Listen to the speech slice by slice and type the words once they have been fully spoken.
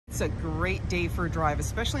It's a great day for a drive,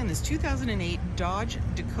 especially in this 2008 Dodge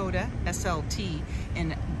Dakota SLT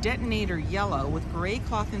in detonator yellow with gray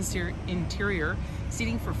cloth interior,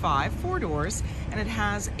 seating for four doors, and it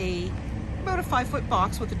has about a 5-foot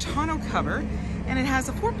box with a tonneau cover, and it has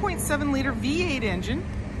a 4.7 liter V8 engine.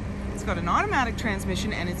 It's got an automatic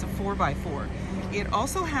transmission and it's a 4x4. It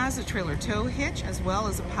also has a trailer tow hitch as well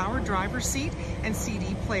as a power driver's seat and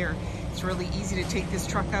CD player. It's really easy to take this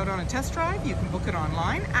truck out on a test drive. You can book it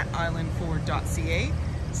online at islandford.ca.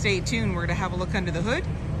 Stay tuned, we're going to have a look under the hood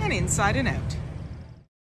and inside and out.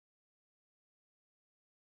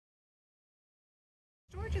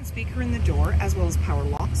 Storage and speaker in the door, as well as power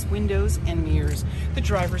locks, windows, and mirrors. The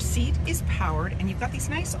driver's seat is powered, and you've got these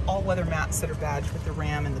nice all-weather mats that are badged with the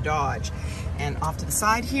Ram and the Dodge. And off to the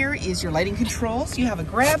side here is your lighting controls. You have a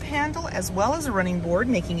grab handle as well as a running board,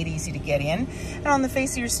 making it easy to get in. And on the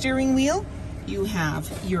face of your steering wheel, you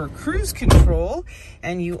have your cruise control,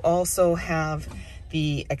 and you also have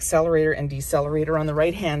the accelerator and decelerator on the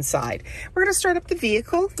right hand side. We're going to start up the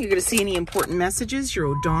vehicle. You're going to see any important messages, your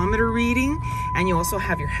odometer reading, and you also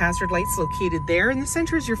have your hazard lights located there. In the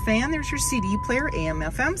center is your fan. There's your CD player, AM,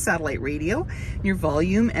 FM, satellite radio, your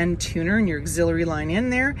volume and tuner, and your auxiliary line in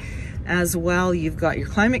there. As well, you've got your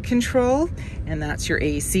climate control, and that's your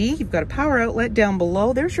AC. You've got a power outlet down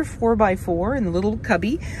below. There's your 4x4 in the little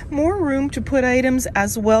cubby. More room to put items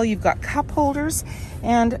as well. You've got cup holders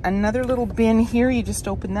and another little bin here. You just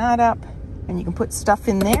open that up and you can put stuff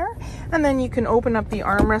in there. And then you can open up the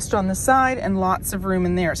armrest on the side and lots of room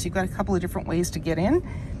in there. So you've got a couple of different ways to get in.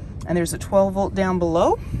 And there's a 12 volt down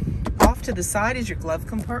below. Off to the side is your glove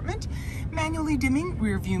compartment. Manually dimming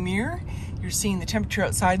rear view mirror. You're seeing the temperature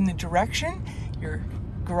outside in the direction. Your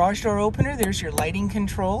garage door opener, there's your lighting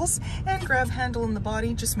controls, and grab handle in the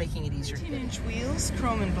body, just making it easier. 18-inch wheels,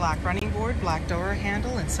 chrome and black running board, black door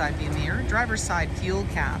handle and side view mirror, driver's side fuel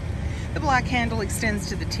cap. The black handle extends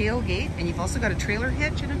to the tailgate, and you've also got a trailer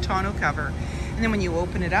hitch and a tonneau cover. And then when you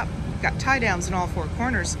open it up, you've got tie downs in all four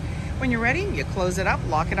corners. When you're ready, you close it up,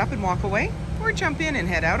 lock it up, and walk away, or jump in and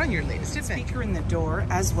head out on your latest adventure. Speaker in the door,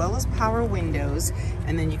 as well as power windows,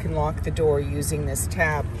 and then you can lock the door using this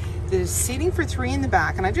tab. There's seating for 3 in the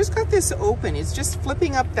back, and I just got this open. It's just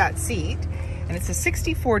flipping up that seat, and it's a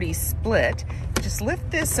 60-40 split. You just lift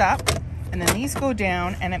this up, and then these go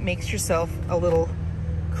down, and it makes yourself a little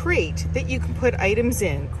crate that you can put items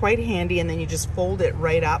in. Quite handy, and then you just fold it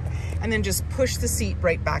right up and then just push the seat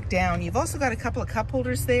right back down. You've also got a couple of cup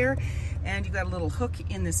holders there, and you've got a little hook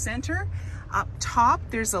in the center. Up top,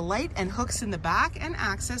 there's a light and hooks in the back and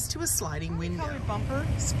access to a sliding window. Colored bumper,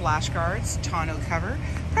 splash guards, tonneau cover,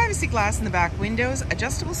 privacy glass in the back windows,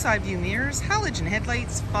 adjustable side view mirrors, halogen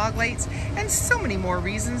headlights, fog lights, and so many more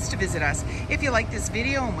reasons to visit us. If you like this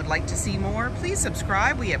video and would like to see more, please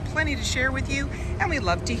subscribe. We have plenty to share with you, and we'd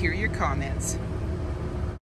love to hear your comments.